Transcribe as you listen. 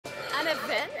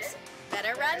event?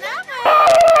 Better run that way.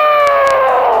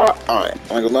 Alright,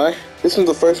 I'm not gonna lie. This is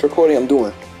the first recording I'm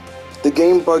doing. The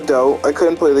game bugged out, I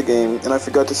couldn't play the game, and I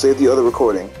forgot to save the other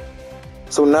recording.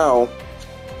 So now,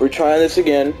 we're trying this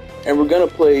again, and we're gonna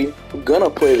play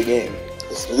the game.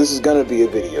 This is gonna be a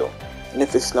video. And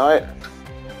if it's not,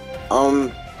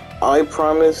 I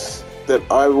promise that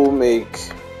I will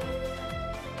make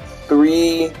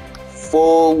 3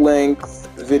 full-length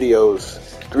videos.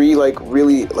 3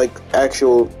 really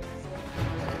actual.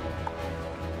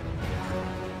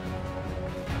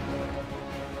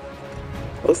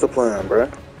 What's the plan,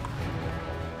 bruh?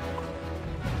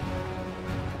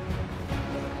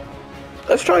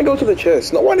 Let's try and go to the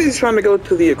chest. Nobody's trying to go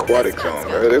to the aquatic zone,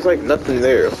 bro. There's nothing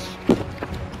there.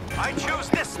 I choose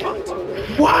this spot.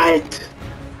 What?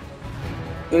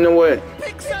 You know what?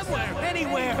 Pick somewhere,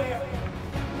 anywhere.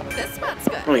 This spot's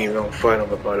good. I don't even know fight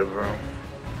him about it, bro.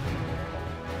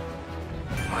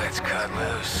 Let's cut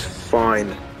loose.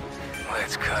 Fine.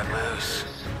 Let's cut loose.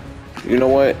 You know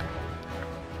what?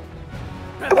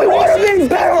 We would have been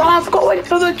better off going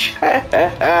to the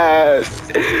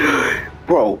chest.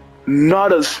 Bro,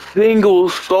 not a single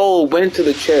soul went to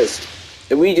the chest.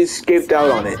 And we just skipped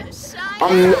out on it.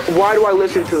 Why do I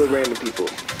listen to the random people?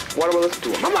 Why do I listen to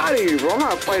them? I'm out of here, bro. I'm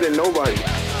not fighting nobody.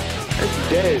 That's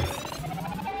dead.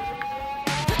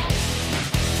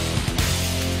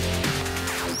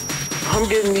 I'm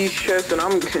getting these chests and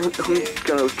I'm gonna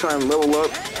try and level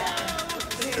up.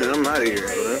 And I'm out of here,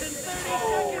 bro.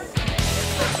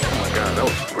 Oh my god, that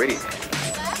was great.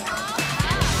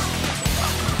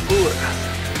 Ooh.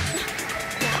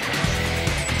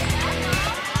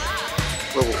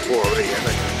 Level 4 already, yeah,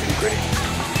 that's pretty great.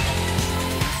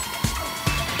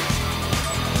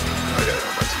 I gotta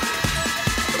know my teammates.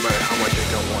 No matter how much I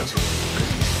don't want to.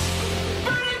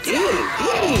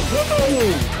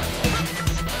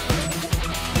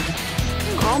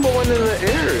 Combo went in the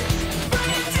air.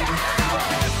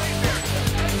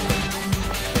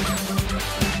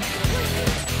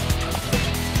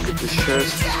 Get this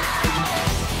chest.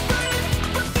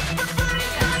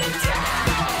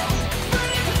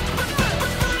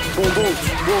 Boom, boom,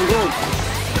 boom, boom.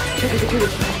 Get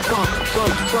it.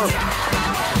 Stop.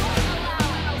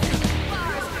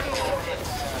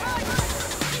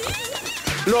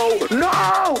 No!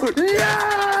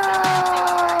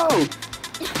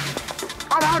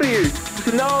 I'm out of here!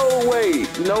 No way!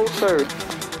 No, sir.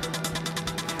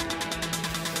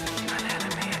 An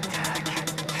enemy attack.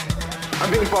 I'm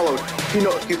being followed.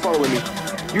 He's following me.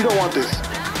 You don't want this.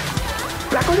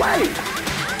 Back away!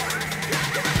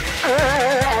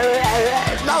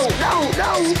 No!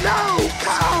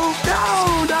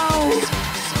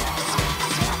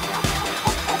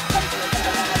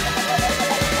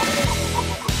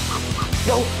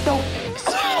 No!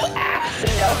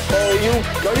 Oh,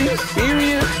 are you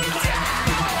serious?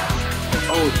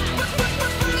 Oh.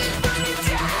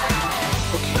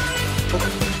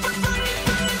 Okay.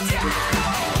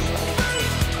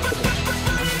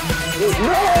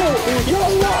 No!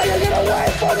 You're lying! Get away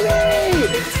from me!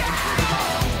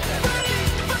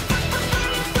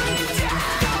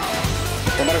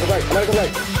 I'm gonna go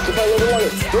back. Just a little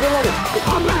longer.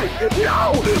 Come back! No!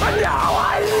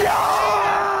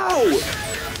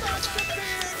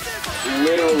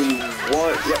 Literally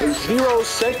 0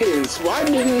 seconds. Why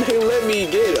didn't they let me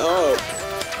get up?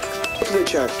 Go to the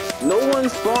chest. No one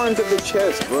spawns at the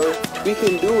chest, bro. We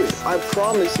can do it. I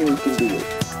promise you we can do it.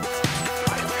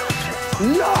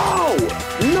 No!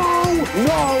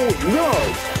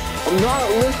 I'm not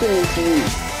listening to you.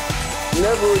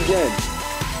 Never again.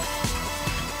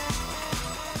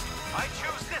 I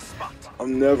choose this spot.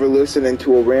 I'm never listening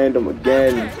to a random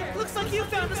again. Okay, looks like you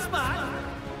found a spot.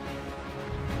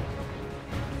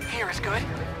 Here is good.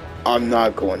 I'm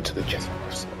not going to the chest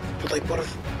myself. But what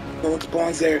if no one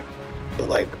spawns there?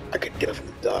 But I could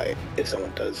definitely die if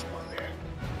someone does spawn there.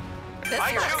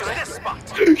 I choose this spot.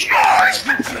 Yes!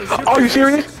 Are you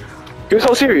serious? You're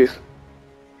so serious.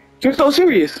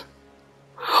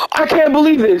 I can't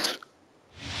believe this.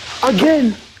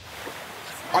 Again.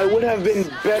 I would have been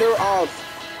better off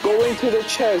going to the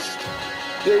chest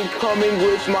than coming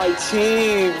with my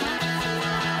team.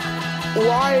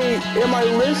 Why am I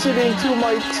listening to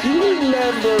my team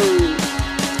members?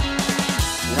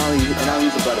 Now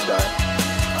he's about to die.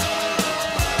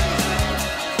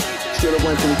 Should have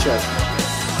went to the chest.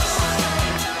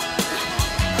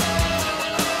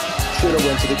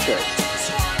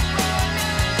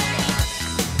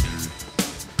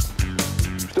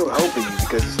 Still helping you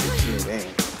because it's your team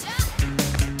game.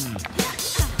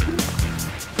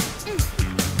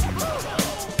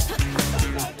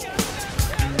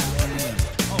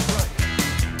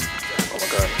 Oh my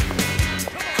god.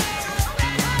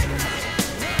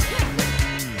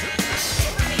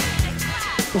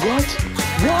 What?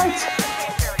 What?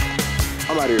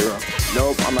 I'm out of here, bro.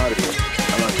 Nope, I'm out of here.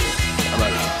 I'm out of here. I'm out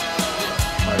of here.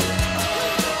 I'm out of here.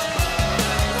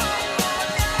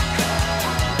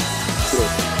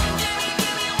 Good.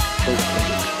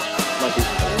 Not this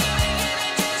time.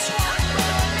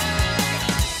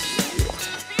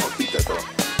 I'll keep that though.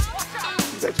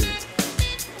 Keep that too.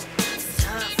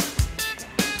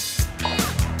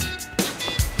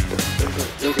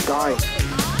 There's a guy.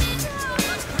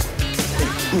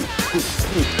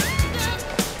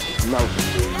 No.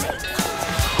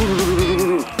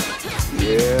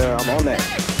 Yeah, I'm on that.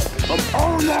 I'm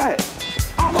on that.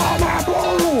 I'm on that.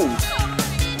 Boom.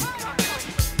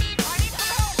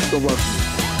 Don't run from me.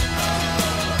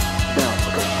 Down.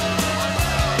 Okay.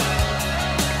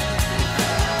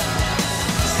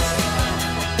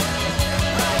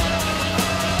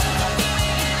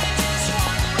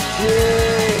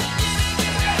 Yeah.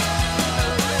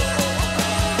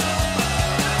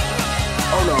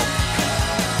 Oh no.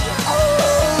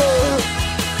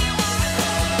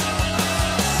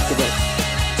 Get back.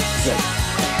 Get back.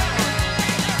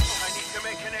 I need to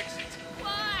make an exit.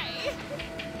 Why?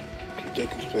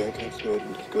 Jacob's back. That's good.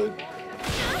 That's good.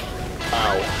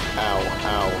 Ow. Ow.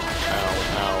 Ow. Ow.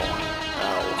 Ow.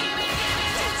 Ow.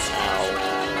 Ow.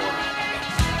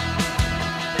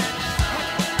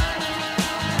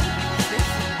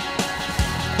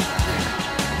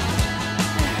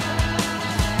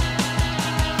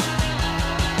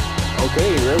 Okay,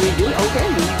 where we get? Okay,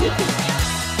 we get it.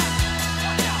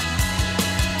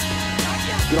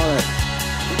 Get on that.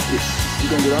 You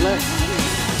gonna get on that?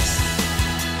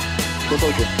 Plus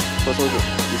ultra. Plus ultra.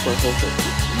 You plus ultra.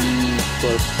 You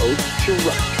plus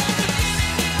ultra.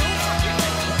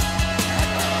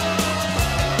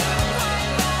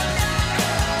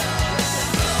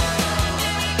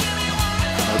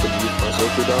 I'm gonna use plus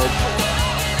ultra, dog.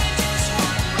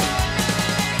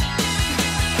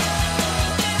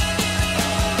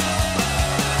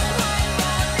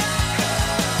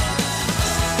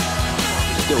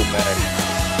 Still mad.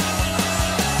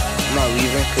 I'm not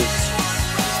leaving because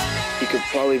he could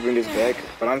probably bring us back,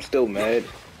 but I'm still mad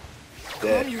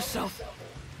that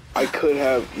I could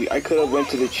have went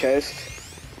to the chest,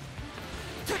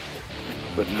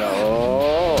 but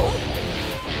no.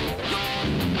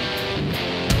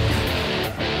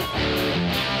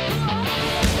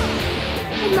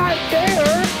 I'm not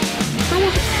there.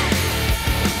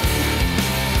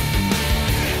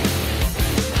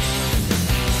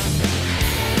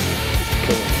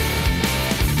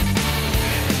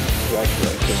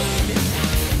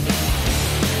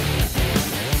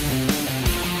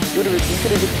 You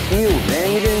could have just healed, man.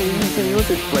 You didn't use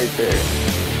this right there.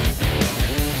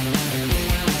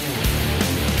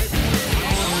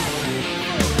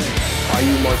 Are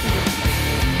you marking it?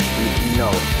 No.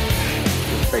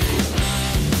 Respect it.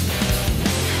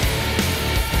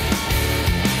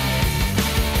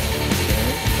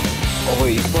 Oh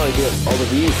wait, you can probably get all the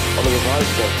revive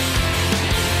stuff.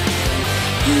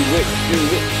 Do it.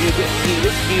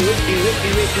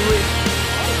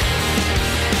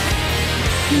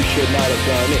 You should not have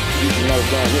done it. You should not have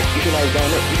done it. You should not have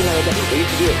done it. You should not have done it. But you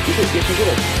should do it. You should. Yes, you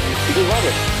should have. You can revive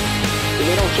us. If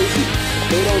they don't chase you. If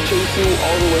they don't chase you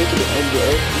all the way to the end of the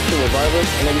earth, you can revive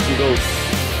us, and then we can go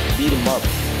beat them up.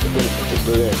 And then it's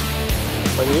still there.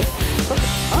 Right here?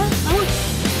 Perfect. Alright.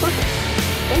 Perfect.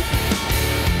 Thank you.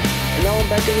 And now I'm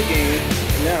back in the game.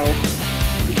 And now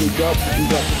we can drop this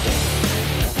thing.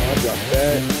 I'll drop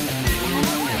that.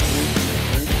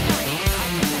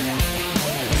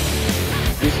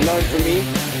 It's nothing for me.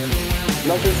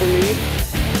 Nothing for me.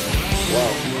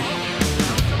 Wow.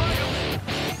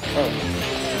 Oh.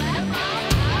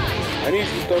 I need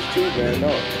some stuff too, man. No.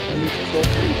 I need some stuff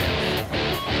too.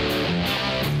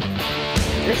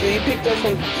 Actually, he picked up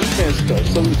some defense stuff,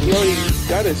 so he already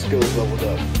got his skills leveled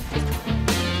up.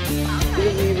 He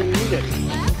doesn't even need it.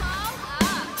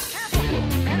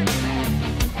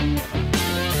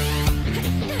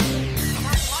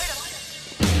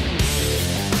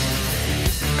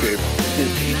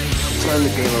 Turn the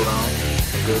game around.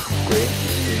 Good, great,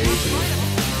 amazing.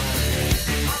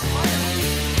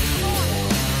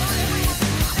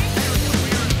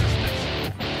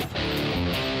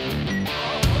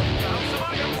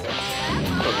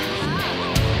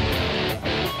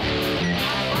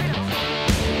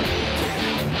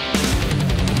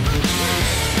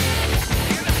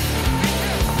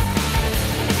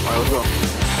 Alright, let's go.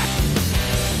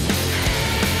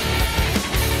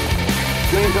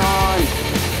 Game's on!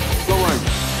 Go on.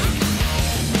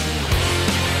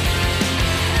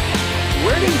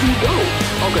 Where did he go?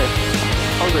 Okay.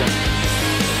 Okay.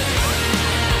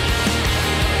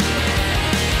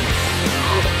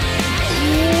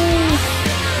 Ooh.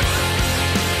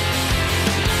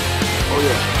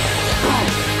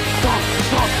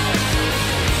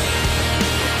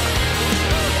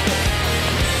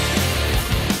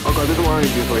 No, this is why I need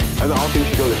this way. I don't think we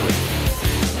should go this way.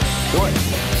 What?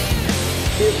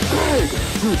 Get back!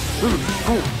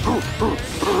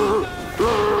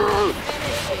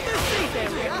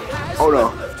 Oh no.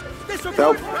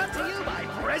 Help.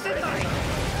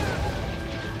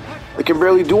 I can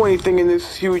barely do anything in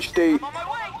this huge state.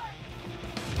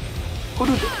 Who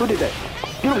did that?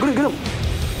 Get him, get him!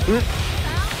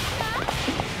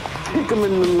 Kick him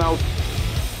in the mouth.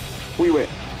 Where you at?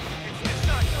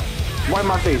 Wipe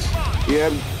my face. Yeah,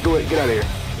 go ahead. Get out of here.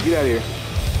 Get out of here.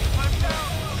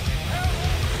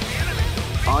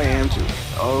 I am too.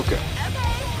 Okay.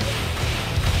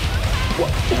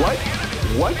 What? What?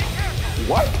 What?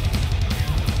 What?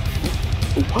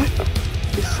 What?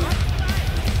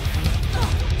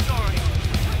 Sorry.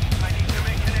 I need to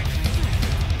make an exit.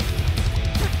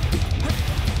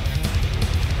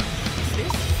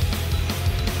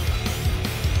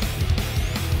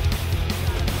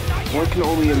 One can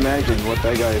only imagine what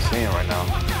that guy is saying right now.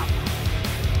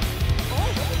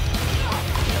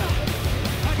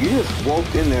 You just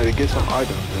walked in there to get some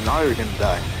items, and now you're gonna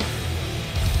die.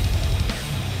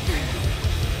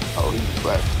 Oh, he's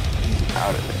left. He's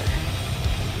out of there.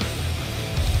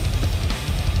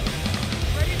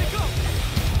 Ready to go.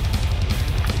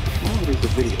 How long is the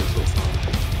video so far?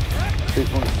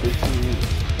 It's only 15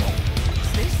 minutes.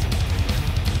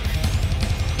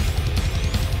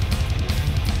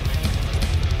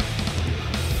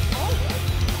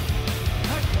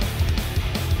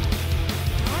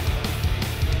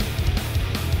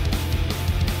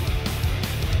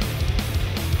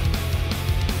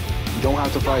 You don't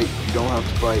have to fight. You don't have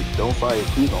to fight. Don't fight.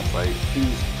 Please don't fight.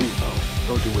 Please don't.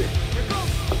 Don't do it.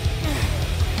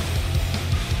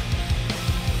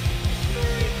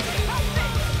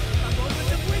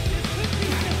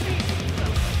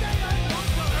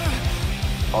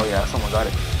 Oh yeah, someone got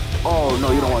it. Oh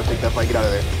no, you don't want to take that fight. Get out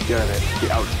of there. Get out of there.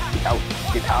 Get out. Get out.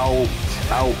 Get out.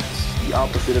 Out. The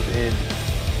opposite of in.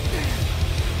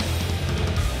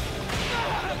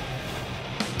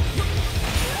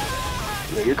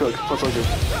 Yeah, you're cooked. Plus soldier.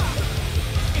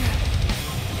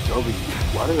 Joby,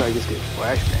 why did I just get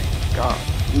flashbang? God.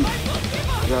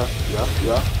 Yeah.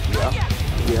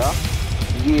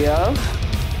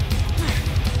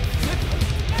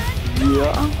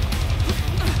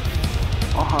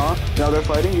 Now they're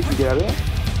fighting. You can get out of there.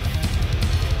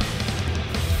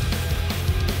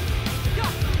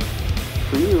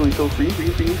 Free? Really so free? Free?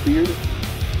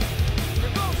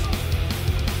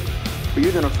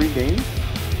 Freer than a free game?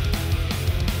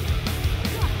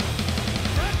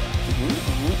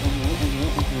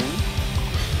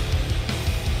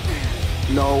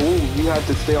 No, you have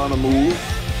to stay on the move.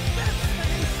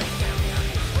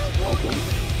 Okay.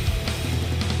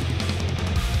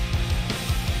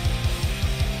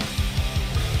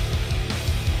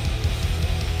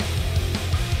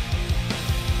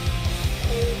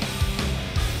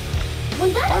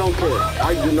 I don't care.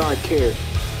 I do not care.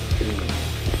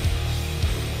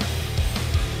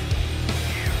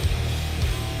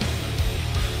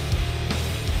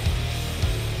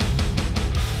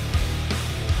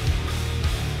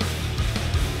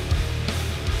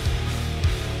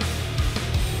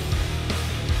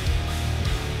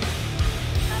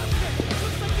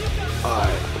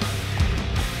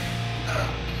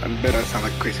 I bet I sound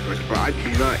like a crazy person, bro. I do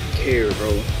not care,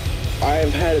 bro. I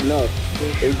have had enough.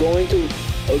 If going to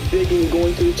a digging,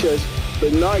 going to the chest,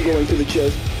 but not going to the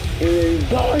chest, and then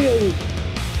dying.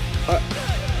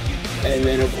 And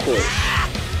then of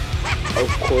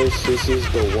course, this is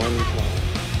the one time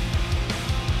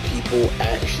people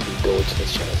actually go to the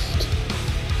chest.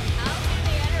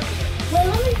 Wait,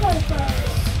 let me go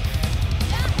first.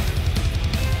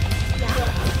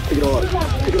 Take it all out.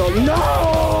 Take it all.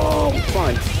 No!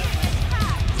 Fine.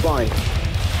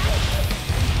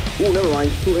 Ooh, never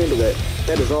mind. Who handled that?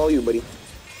 That is all you, buddy.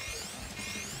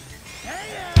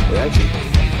 Wait, actually.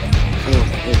 Hang on.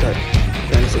 Let me try.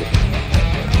 Let me see.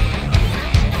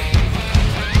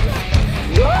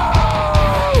 No!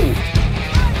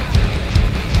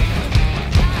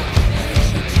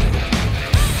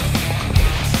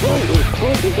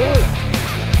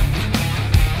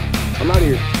 I'm out of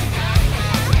here.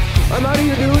 I'm out of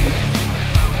here, dude.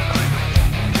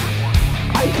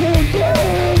 I can't get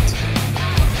it.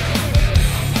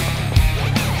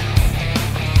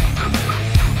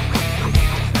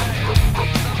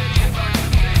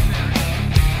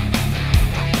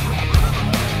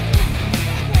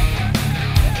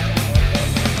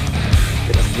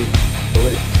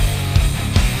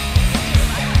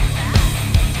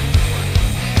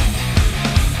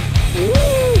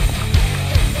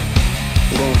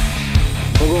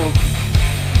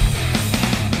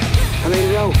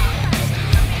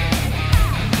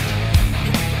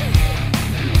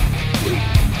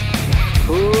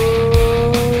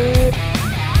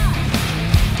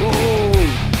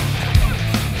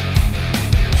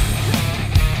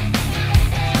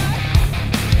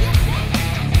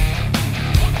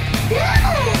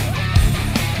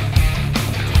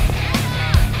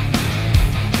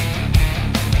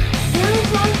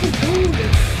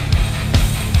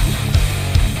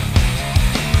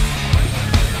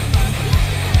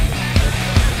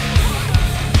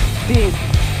 Dean,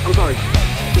 I'm sorry.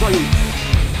 I'm sorry.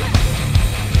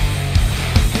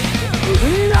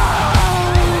 No!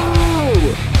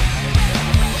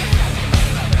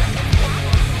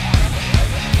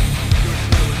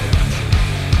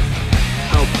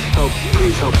 Help, help,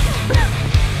 please help.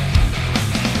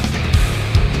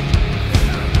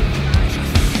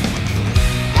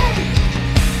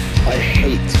 I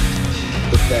hate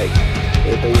the fact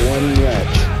that the one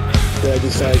match that I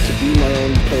decided to be my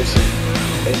own person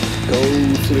and go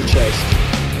to the chest,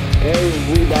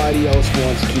 everybody else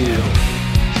wants to.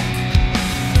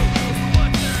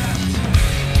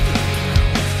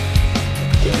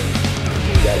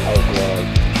 That outlawed.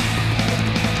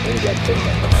 Maybe that thing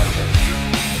that content.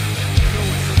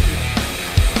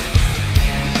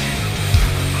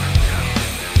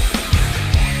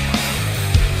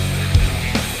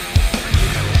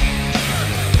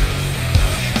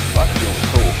 I feel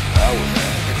so power,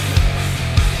 man.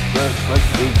 That's such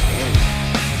big thing.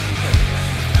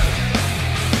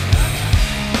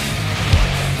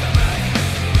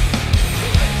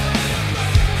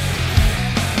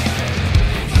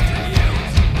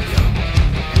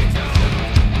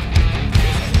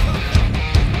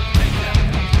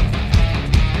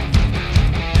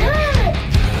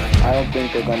 I don't think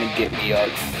they're gonna get me up.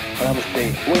 But I'm a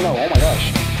thing. Wait, no, oh my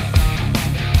gosh.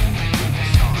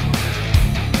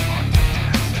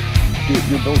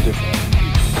 You're built different.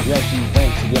 You actually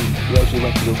went to them. You actually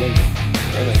went to the ring.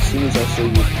 And as soon as I say you,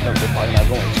 I'm probably not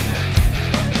going to.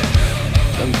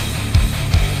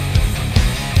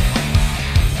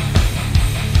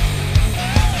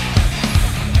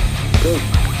 Good.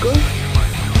 Good.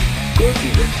 Good.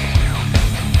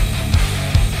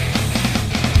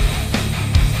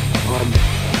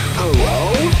 Hello?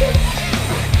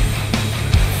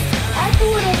 I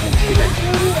thought I could do it.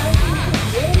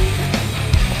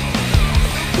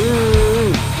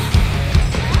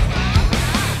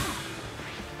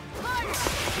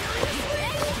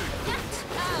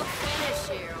 I'll finish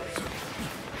you.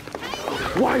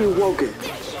 Why are you woken?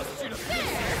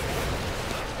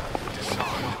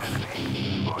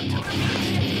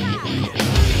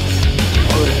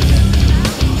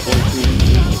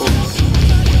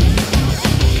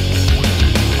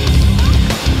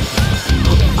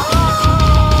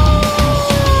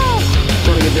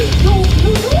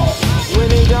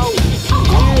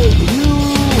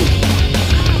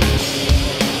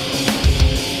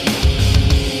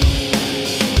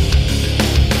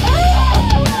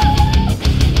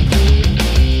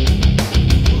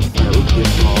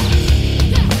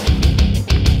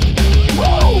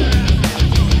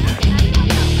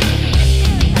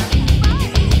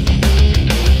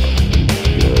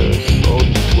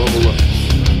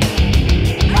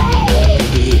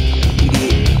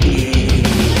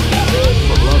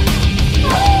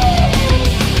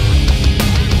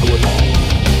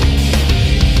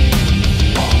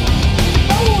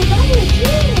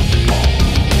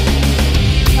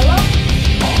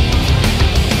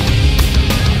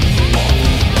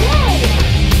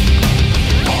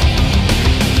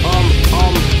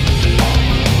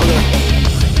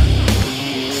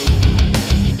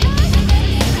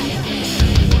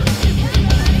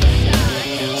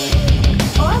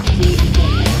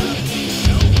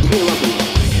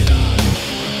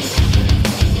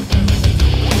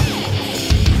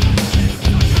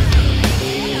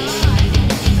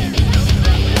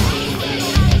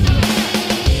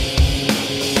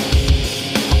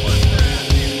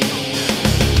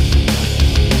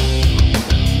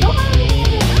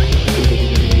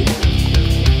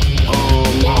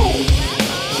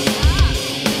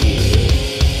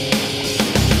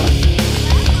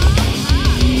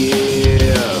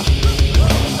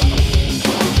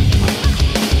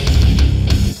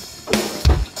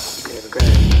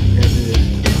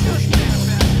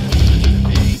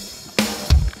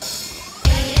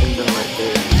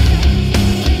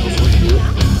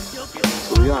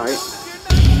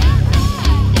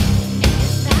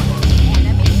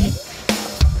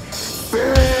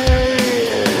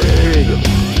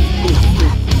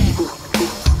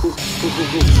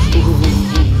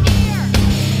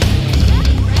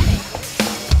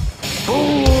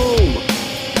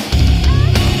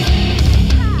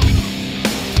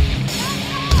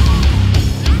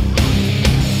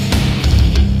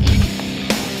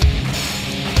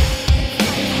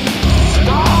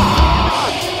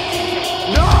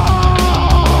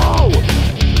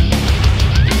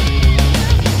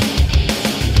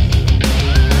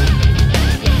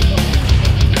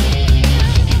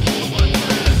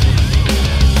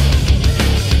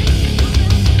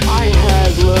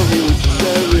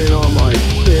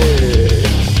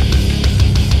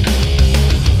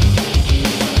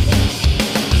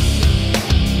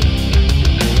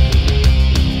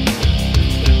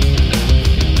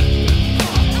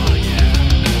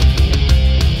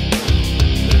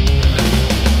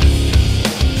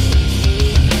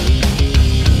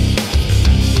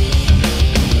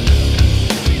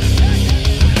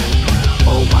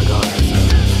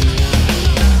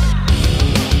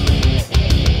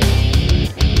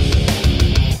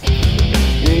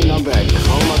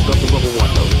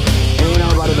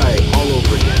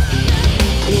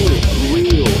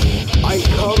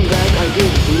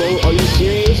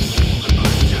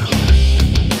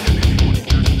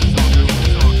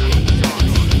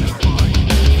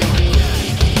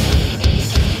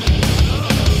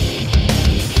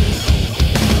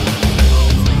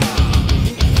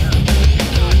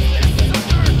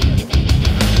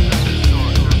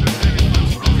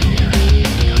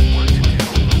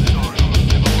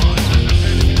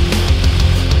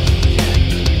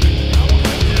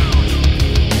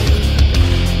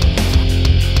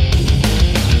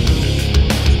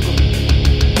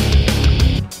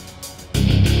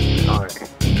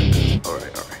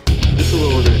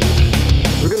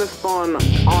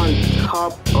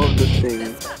 of the thing.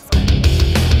 This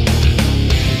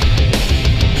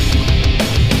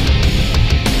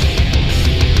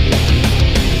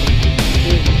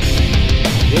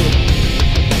spot's good.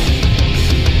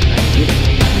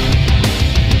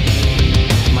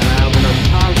 Might not have enough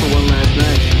time for one last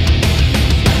match.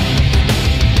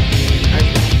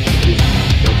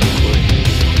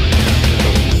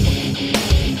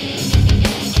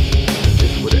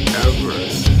 Just whatever.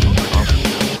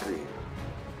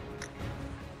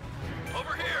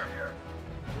 Over here.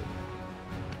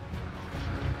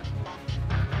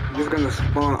 I'm just gonna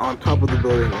spawn on top of the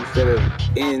building instead of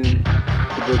in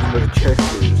the building where the chest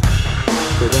is.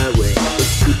 So that way, if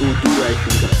people do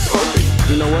actually got perfect.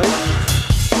 You know what?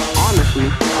 Honestly,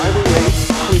 either way,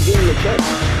 I'm getting the chest.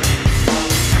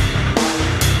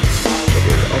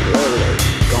 Okay,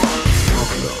 gone.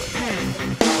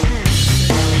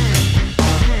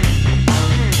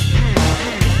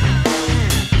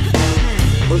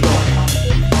 What's going on?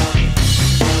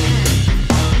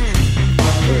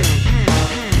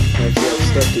 Actually, I have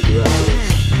stuff to do after this.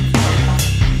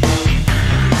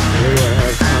 Maybe I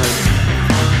have time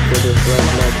for this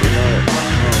last match or not.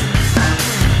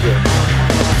 Yeah.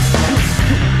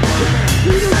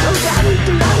 We don't know that we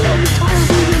do not know the time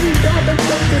we really got the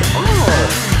best at all.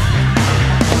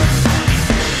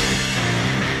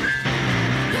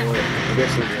 You know what? I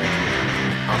guess I'm gonna.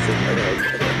 I'll think I gotta.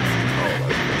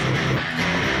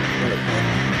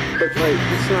 But like,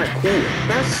 it's not cool.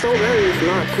 That's so very, it's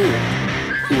not cool.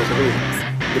 Cool as a hood.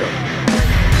 Get up.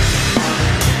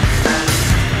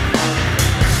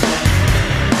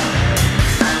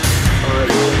 Alright,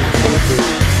 well,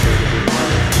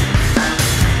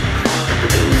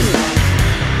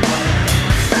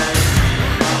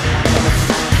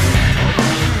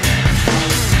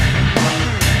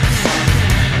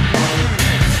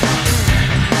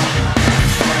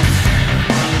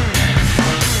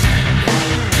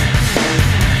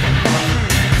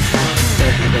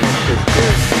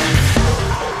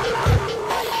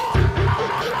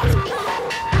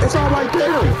 it's all right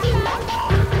there.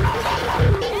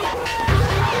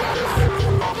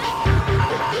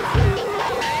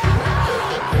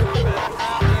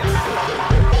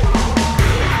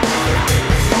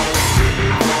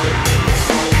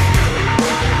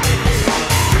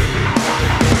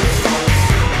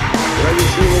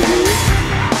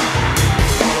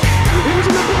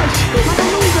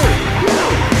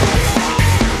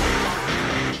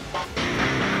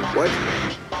 What?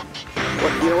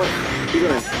 What? You know what? You're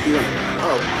gonna.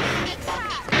 Oh.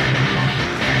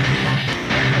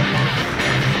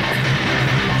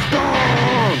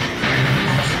 Stop!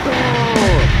 Stop!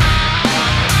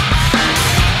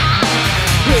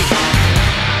 Hey!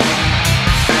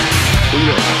 Where you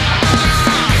go?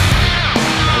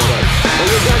 Alright. Oh,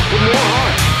 you're back for more,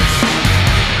 huh?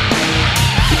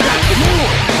 You're back for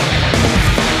more!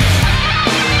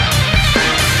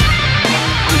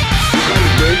 I'm kind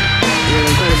of big, and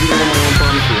I'm kind of beating on my own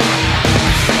promise here.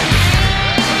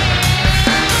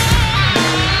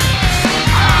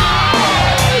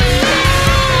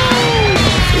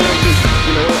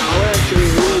 You know what? I would actually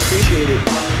really appreciate it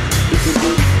if you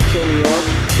did kill me off,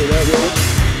 so that way,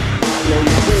 you know,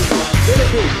 you finish it.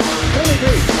 Finish it! Finish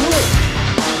it! Do it!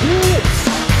 Do it!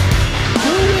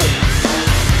 Do it!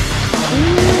 Do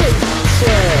it!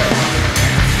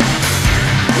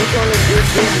 We're trying to get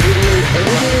this video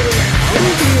edited and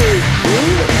edited. Do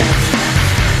it!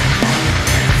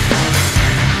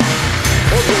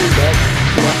 I'll bring it back.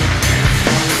 Come on.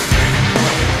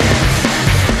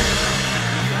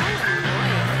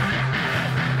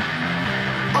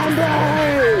 I'm back!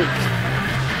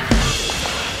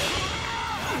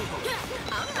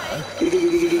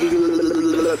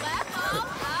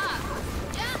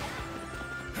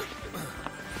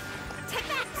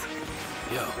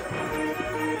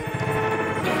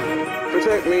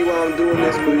 Protect me while I'm doing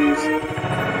this, please.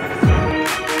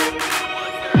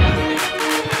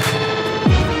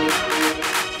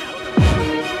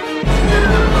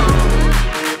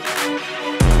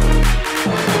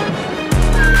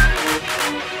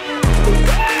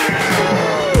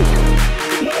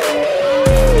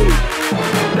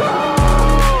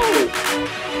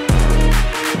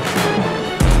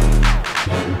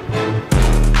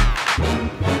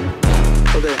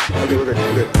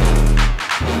 Okay.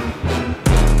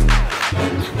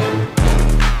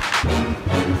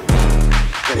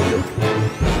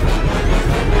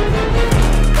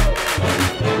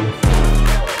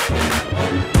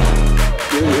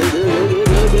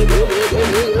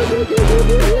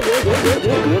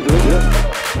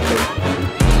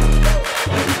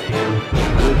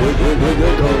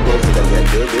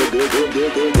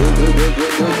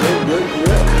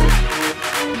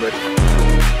 ready.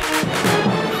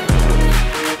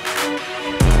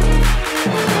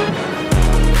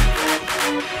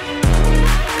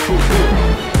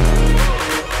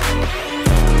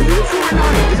 This is a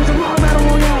Fortnite. This is a raw battle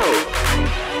royale.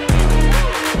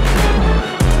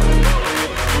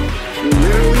 We're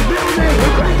literally building.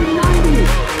 We're cracking 90.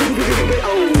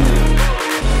 Oh.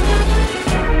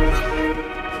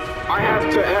 I have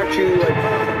to actually like,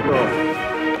 bro.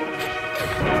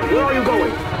 Where are you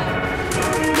going?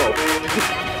 No.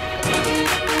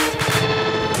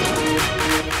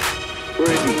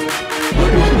 Where is he?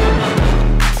 Where is he?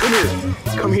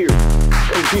 Come here. Come here.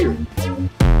 Come here.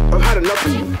 I've had enough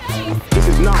of you. This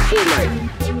is not Fortnite.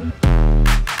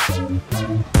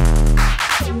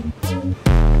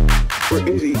 Where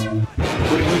is he?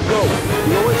 Where did he go?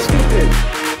 You know what? Skip it.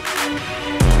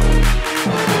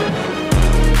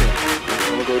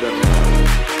 I'm gonna go down there.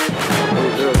 Oh,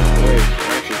 there. Wait.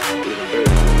 Actually, there's a bear.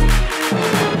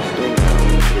 Sting now. I'm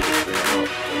gonna just bring him out.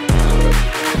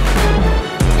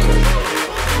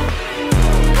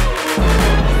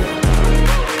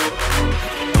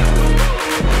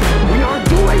 We are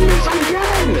doing this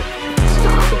again!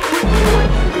 Stop! Quit! You know what?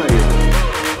 I'm out here.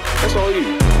 That's all you.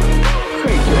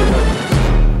 Great,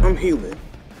 I'm healing.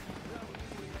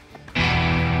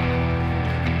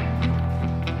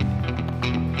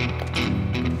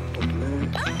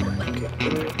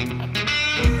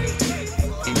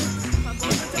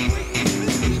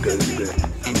 Good.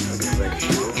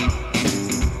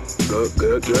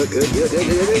 Get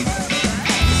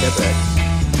back.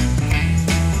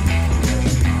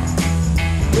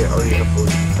 Yeah, I already have food.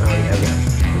 I already have that.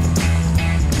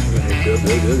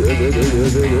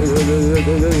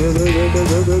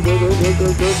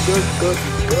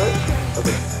 Good.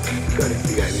 Okay, got it.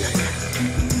 We got it.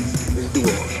 Let's do it. We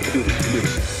can do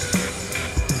this.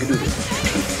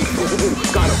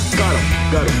 Got him.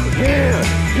 Yeah.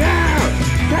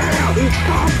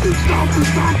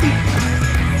 Stop it.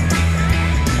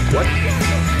 What?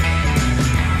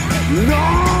 No!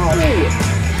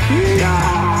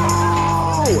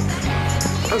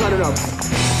 I got it up.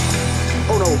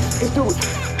 Oh no,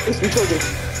 it's recharging.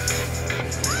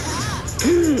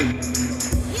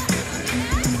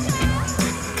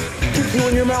 Keep you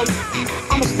in your mouth.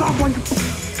 I'ma stop one.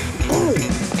 Boom!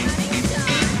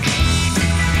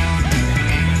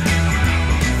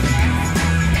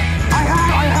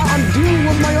 I'm dealing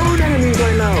with my own enemies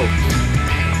right now.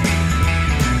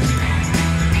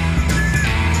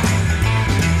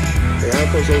 Yeah, I'm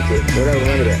close okay. Whatever,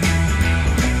 remember that.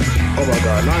 Oh my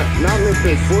god, not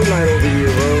Mr. Fortnite over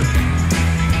here, bro.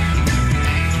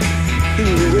 He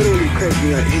literally cranked me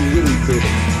out. He literally killed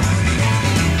him.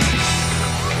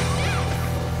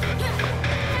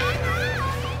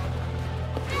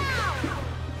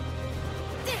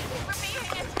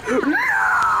 No!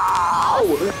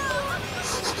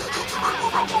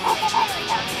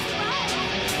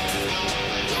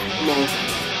 No.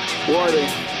 Where are they?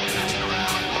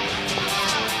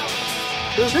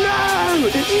 No!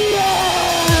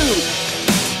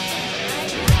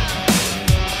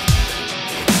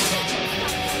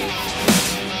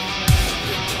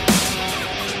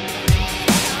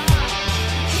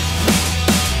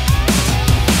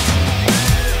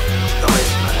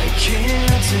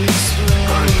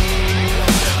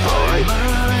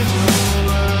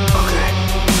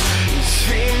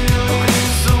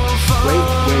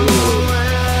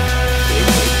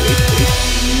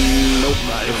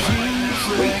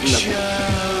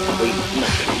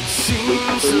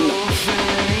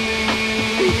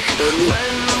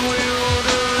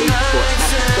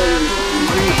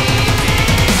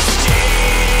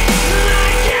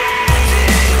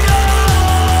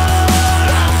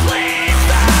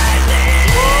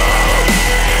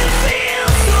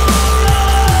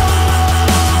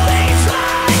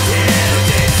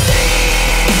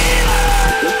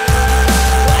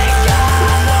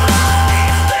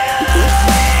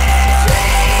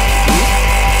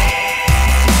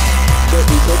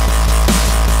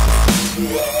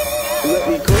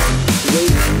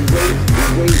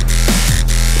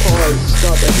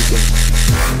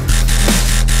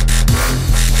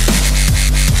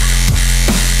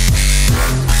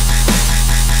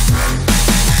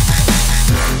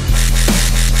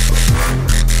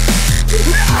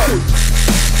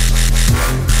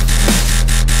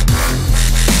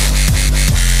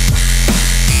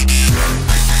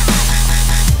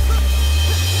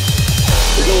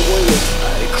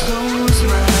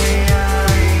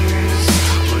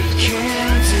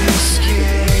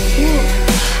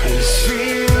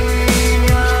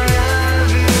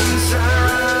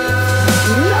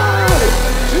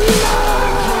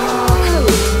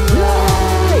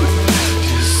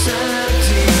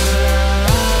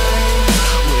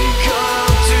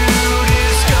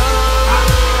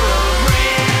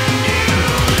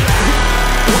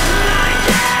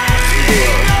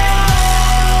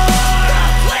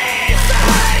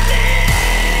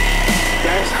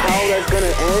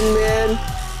 gonna end, man?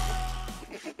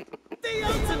 The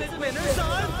ultimate winners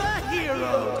are the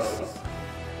heroes!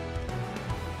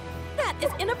 That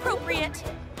is inappropriate.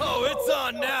 Oh, it's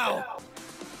on now!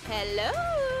 Hello?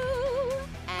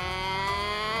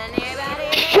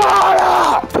 Anybody? Shut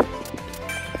up!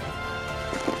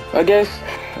 I guess,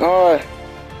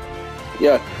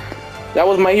 yeah, that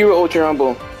was my Hero Ultra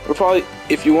Rumble. We're probably,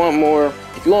 if you want more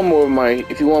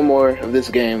of this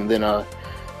game, then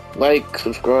like,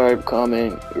 subscribe,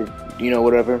 comment, or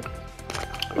whatever.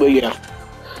 But yeah,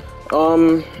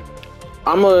 I'm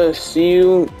gonna see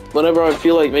you whenever I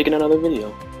feel like making another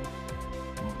video.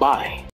 Bye.